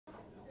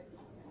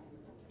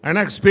Our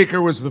next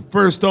speaker was the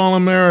first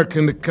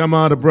All-American to come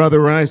out of Brother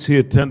Rice. He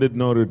attended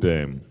Notre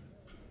Dame.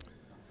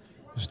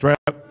 Strap.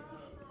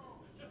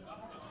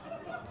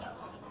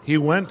 He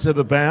went to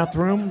the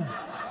bathroom.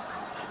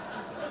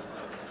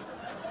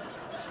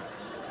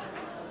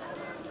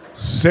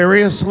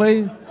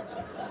 Seriously?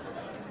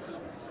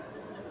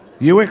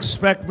 You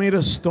expect me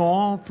to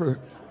stall for...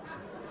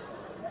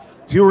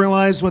 Do you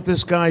realize what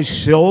this guy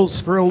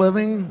shills for a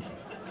living?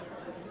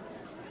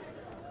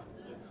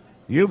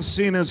 You've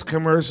seen his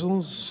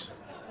commercials.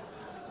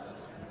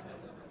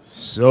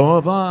 So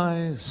have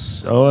I.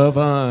 So have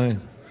I.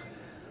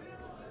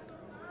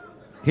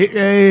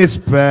 He's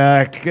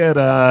back. Get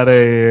out of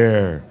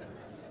here.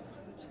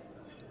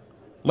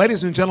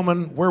 Ladies and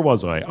gentlemen, where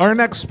was I? Our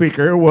next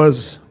speaker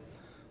was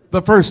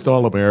the first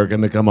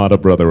All-American to come out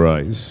of Brother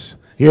Rice.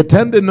 He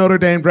attended Notre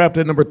Dame,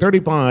 drafted number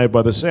 35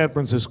 by the San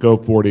Francisco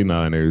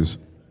 49ers.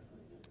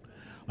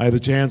 I had the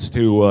chance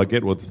to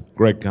get with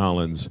Greg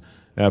Collins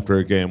after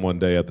a game one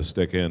day at the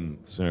Stick in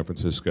San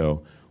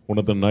Francisco. One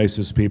of the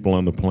nicest people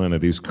on the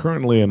planet. He's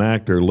currently an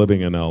actor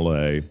living in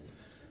L.A.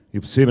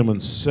 You've seen him in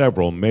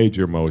several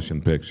major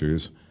motion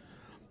pictures.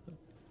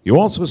 You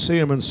also see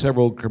him in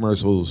several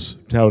commercials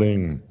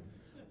touting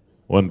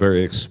one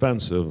very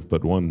expensive,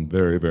 but one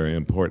very, very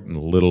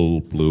important little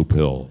blue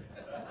pill.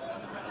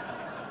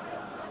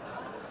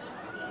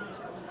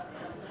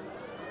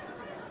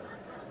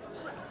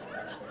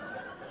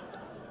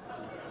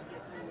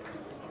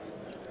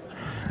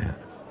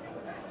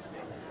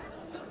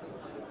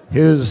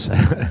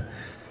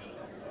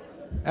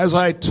 As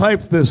I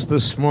typed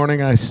this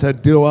morning, I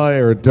said, do I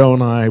or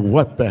don't I?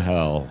 What the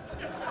hell?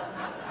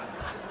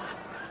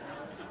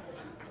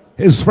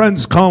 His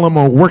friends call him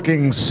a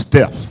working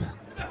stiff.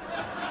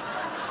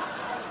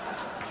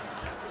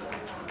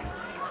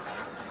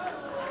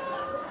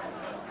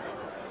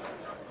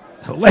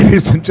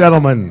 Ladies and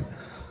gentlemen,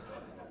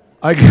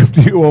 I give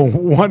to you a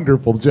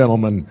wonderful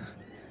gentleman.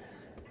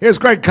 Here's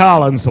Greg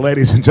Collins,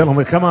 ladies and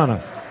gentlemen. Come on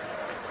up.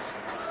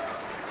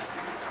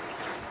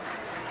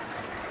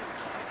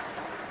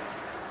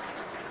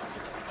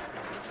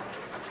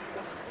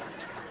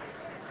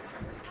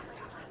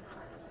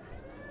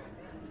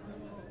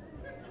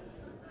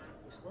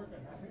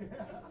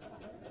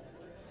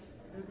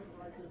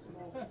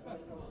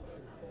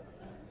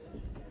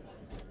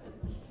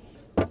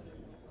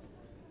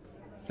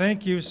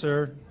 Thank you,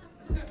 sir.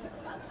 That's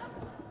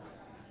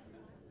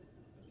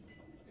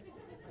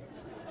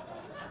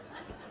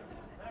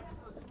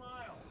the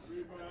smile.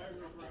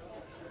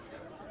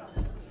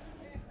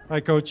 Hi,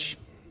 Coach.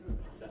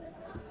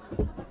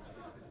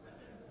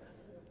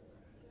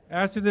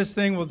 After this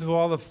thing, we'll do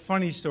all the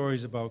funny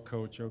stories about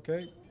Coach,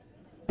 okay?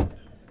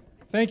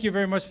 Thank you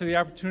very much for the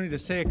opportunity to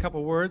say a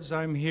couple words.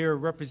 I'm here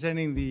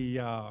representing the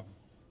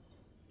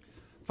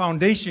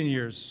foundation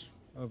years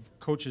of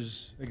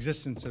Coach's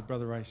existence at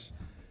Brother Rice.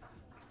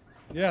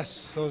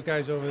 Yes, those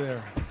guys over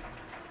there.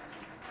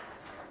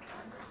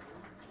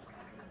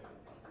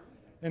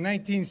 In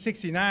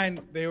 1969,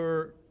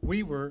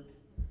 we were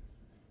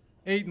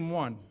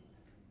 8-1,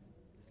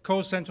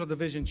 Co-Central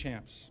Division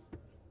champs.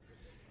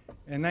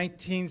 In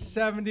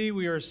 1970,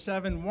 we were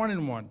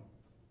 7-1-1,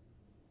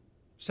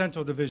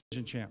 Central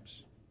Division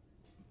champs.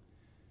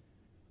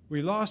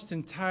 We lost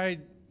and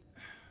tied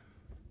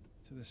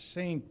to the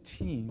same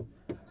team.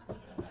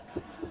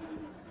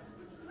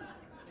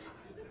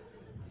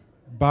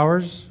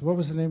 Bowers, what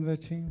was the name of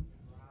that team?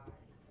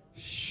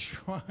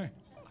 Shrine.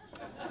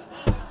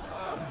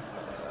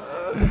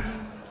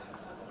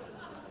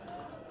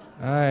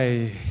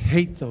 I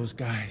hate those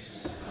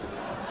guys.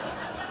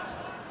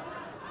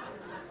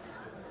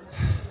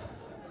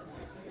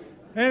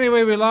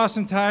 Anyway, we lost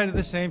and tied to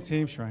the same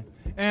team, Shrine.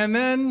 And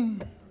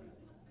then,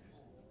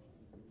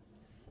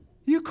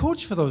 you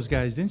coached for those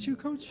guys, didn't you,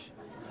 Coach?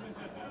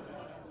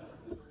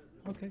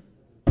 Okay.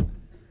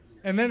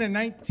 And then in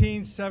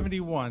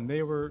 1971,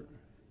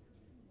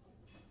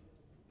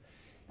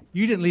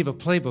 you didn't leave a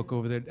playbook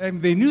over there. I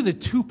mean, they knew the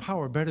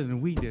 2-power better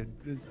than we did.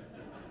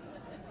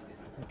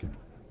 Okay.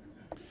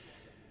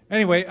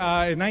 Anyway, in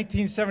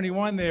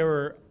 1971, they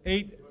were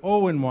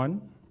 8-0-1,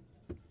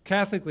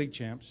 Catholic League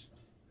champs.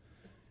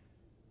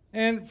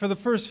 And for the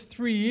first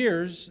 3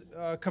 years,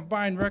 a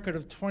combined record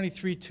of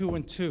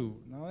 23-2-2.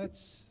 Now,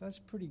 that's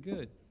pretty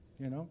good,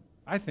 you know,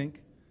 I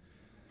think.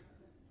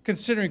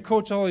 Considering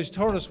Coach always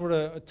told us what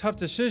a tough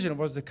decision it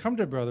was to come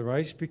to Brother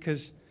Rice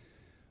because,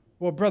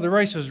 well, Brother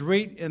Rice was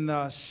right in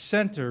the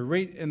center,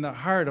 right in the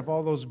heart of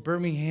all those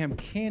Birmingham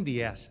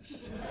candy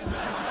asses.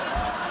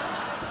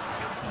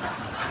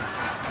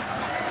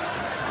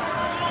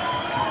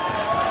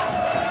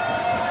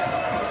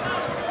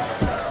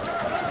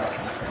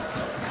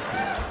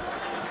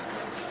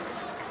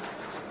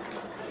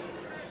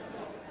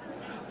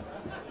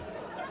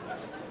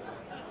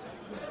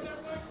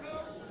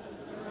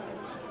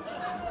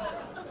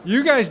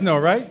 You guys know,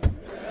 right?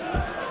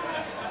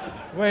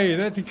 Wait,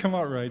 that didn't come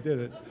out right, did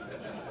it?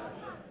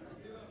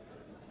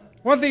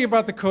 One thing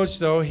about the coach,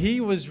 though, he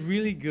was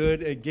really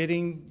good at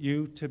getting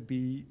you to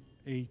be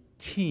a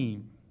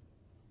team.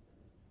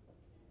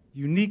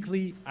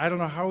 uniquely. I don't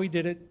know how he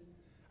did it.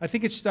 I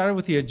think it started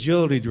with the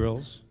agility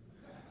drills.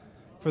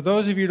 For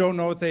those of you who don't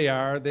know what they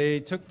are, they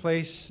took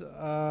place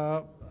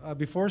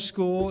before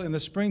school in the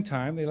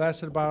springtime. They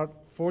lasted about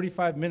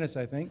 45 minutes,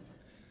 I think.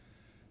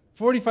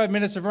 45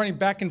 minutes of running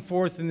back and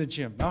forth in the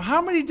gym. Now,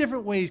 how many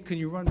different ways can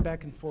you run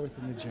back and forth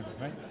in the gym,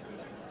 right?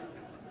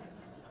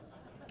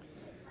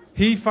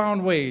 He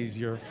found ways.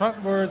 You're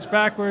frontwards,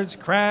 backwards,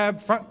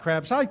 crab, front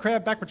crab, side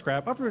crab, backwards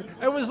crab, upward.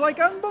 It was like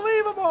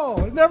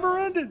unbelievable. It never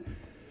ended.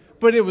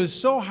 But it was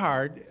so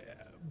hard.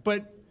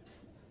 But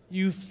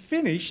you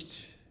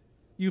finished.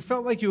 You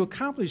felt like you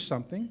accomplished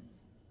something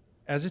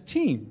as a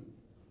team.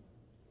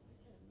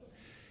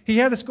 He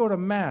had us go to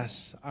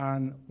Mass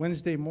on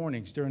Wednesday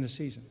mornings during the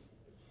season,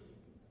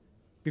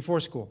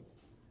 before school,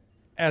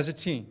 as a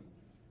team.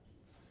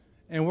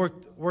 And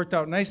worked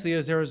out nicely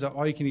as there was an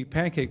all-you-can-eat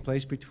pancake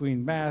place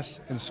between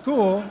Mass and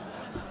school.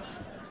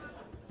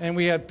 And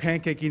we had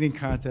pancake eating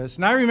contests.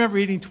 And I remember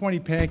eating 20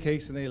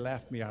 pancakes, and they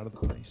laughed me out of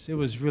the place. It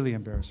was really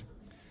embarrassing.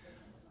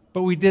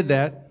 But we did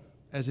that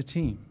as a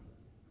team.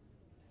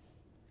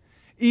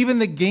 Even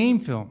the game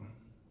film,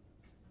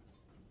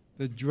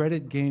 the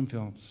dreaded game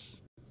films.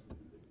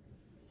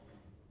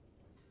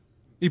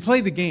 You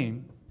played the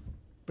game,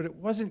 but it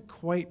wasn't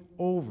quite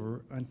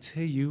over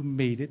until you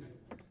made it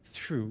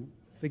through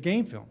the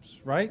game films,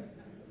 right?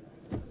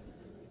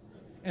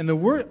 And the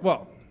word,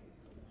 well,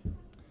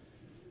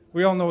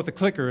 we all know what the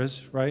clicker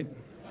is, right?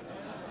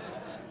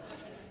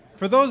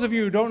 For those of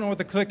you who don't know what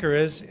the clicker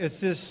is, it's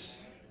this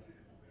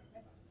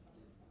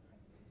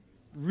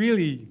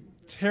really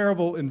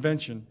terrible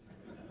invention.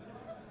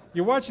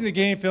 You're watching the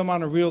game film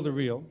on a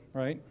reel-to-reel,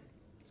 right?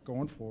 It's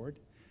going forward.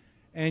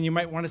 And you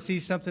might want to see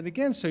something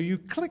again, so you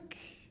click.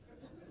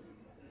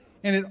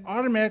 And it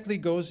automatically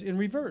goes in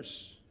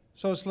reverse.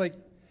 So it's like,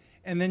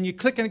 and then you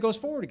click and it goes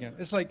forward again.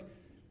 It's like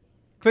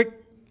click,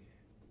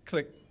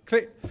 click,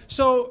 click.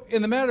 So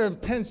in the matter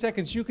of 10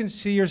 seconds, you can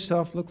see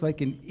yourself look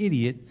like an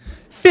idiot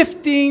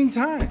 15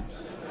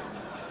 times.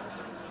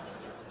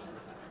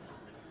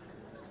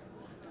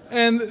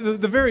 And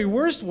the very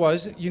worst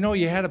was, you know,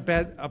 you had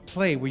a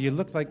play where you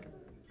looked like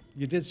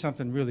you did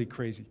something really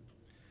crazy.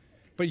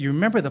 But you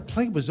remember the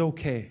play was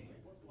okay.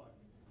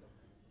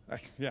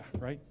 Yeah,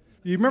 right?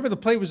 You remember the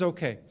play was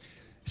okay.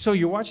 So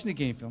you're watching the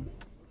game film,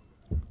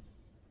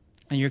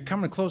 and you're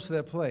coming close to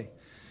that play.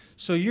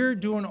 So you're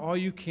doing all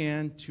you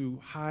can to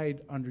hide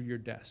under your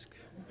desk.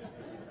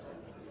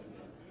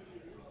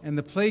 And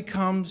the play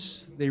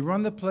comes, they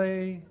run the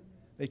play,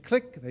 they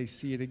click, they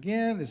see it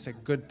again, it's a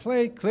good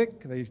play,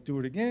 click, they do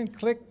it again,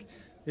 click,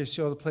 they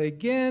show the play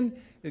again,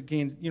 it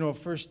gains, you know, a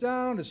first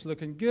down, it's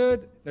looking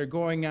good, they're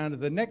going on to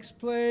the next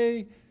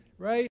play,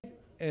 right?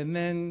 And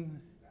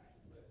then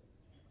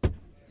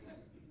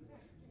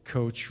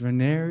Coach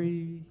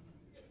Ranieri,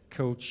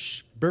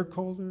 Coach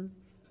Burkholder.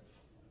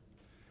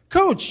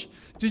 Coach,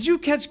 did you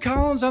catch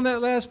Collins on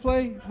that last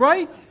play?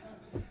 Right?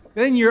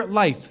 Then your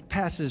life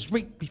passes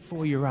right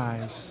before your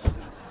eyes.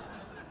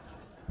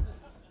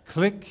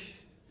 Click,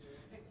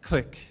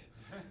 click,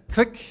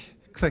 click,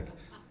 click.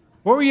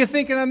 What were you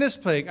thinking on this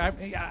play?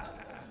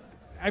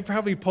 I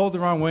probably pulled the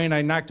wrong way and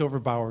I knocked over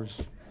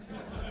Bowers.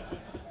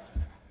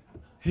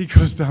 He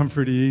goes down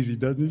pretty easy,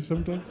 doesn't he,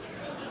 sometimes?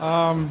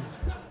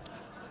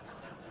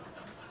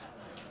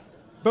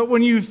 But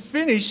when you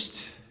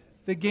finished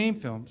the game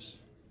films,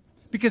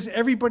 because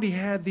everybody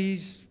had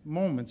these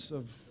moments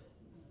of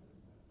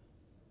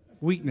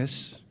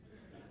weakness,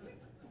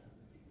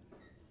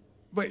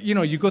 but you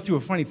know, you go through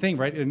a funny thing,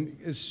 right? And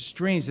it's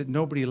strange that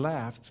nobody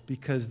laughed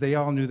because they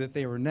all knew that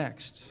they were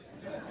next,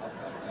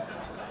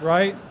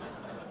 right?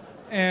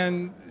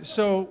 And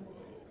so,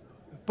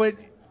 but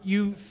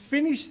you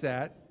finished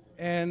that,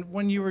 and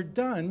when you were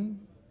done,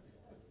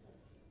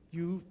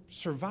 you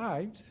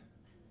survived,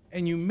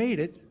 and you made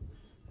it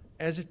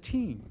as a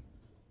team.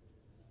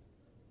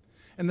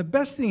 And the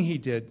best thing he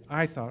did,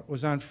 I thought,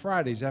 was on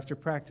Fridays after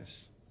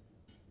practice.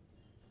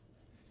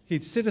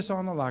 He'd sit us all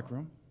in the locker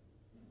room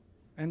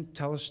and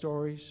tell us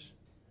stories,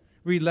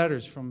 read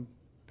letters from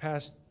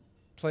past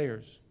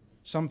players,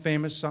 some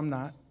famous, some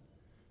not,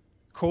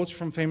 quotes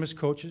from famous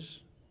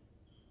coaches,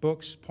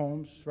 books,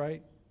 poems,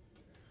 right?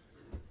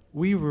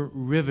 We were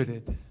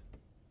riveted.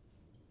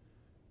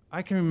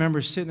 I can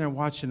remember sitting there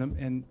watching them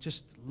and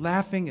just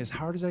laughing as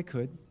hard as I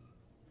could.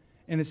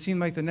 And it seemed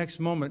like the next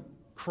moment,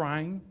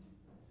 crying.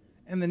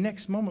 And the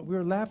next moment, we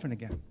were laughing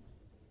again.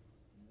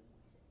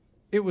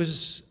 It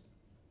was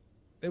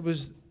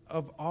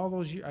of all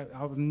those years,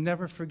 I'll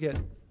never forget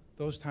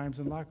those times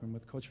in the locker room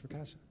with Coach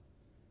Fracassa.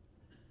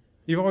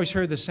 You've always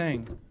heard the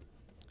saying,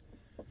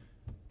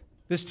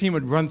 this team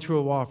would run through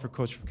a wall for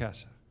Coach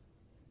Fracassa.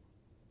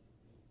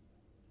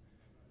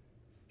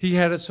 He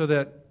had it so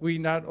that we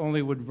not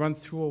only would run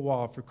through a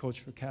wall for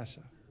Coach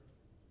Fracassa,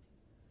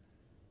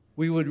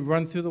 we would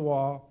run through the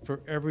wall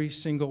for every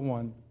single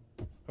one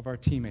of our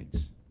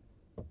teammates.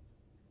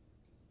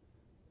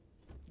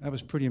 That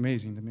was pretty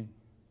amazing to me.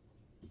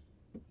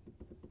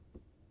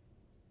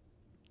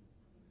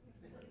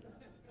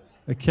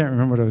 I can't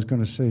remember what I was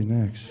going to say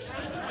next.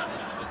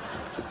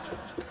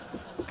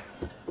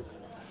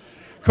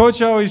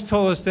 Coach always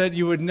told us that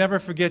you would never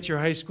forget your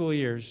high school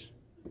years.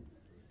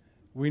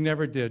 We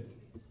never did.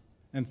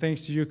 And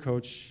thanks to you,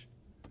 Coach,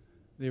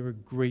 they were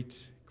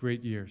great,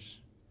 great years.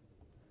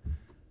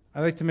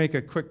 I'd like to make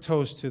a quick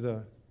toast to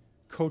the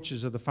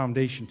coaches of the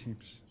foundation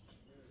teams.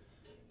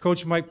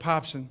 Coach Mike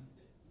Popson.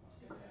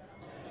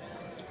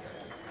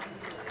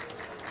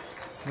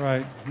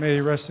 Right, may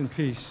he rest in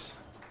peace.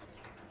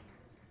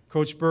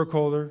 Coach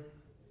Burkholder,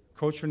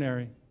 Coach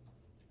Ranieri,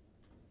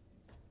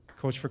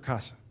 Coach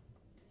Fracassa.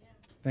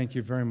 Thank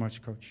you very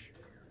much, Coach.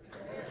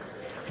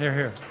 Here,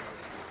 here.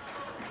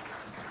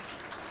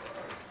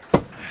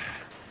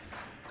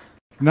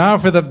 Now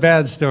for the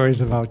bad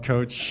stories about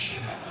Coach.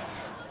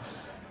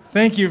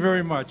 Thank you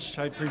very much.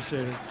 I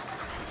appreciate it.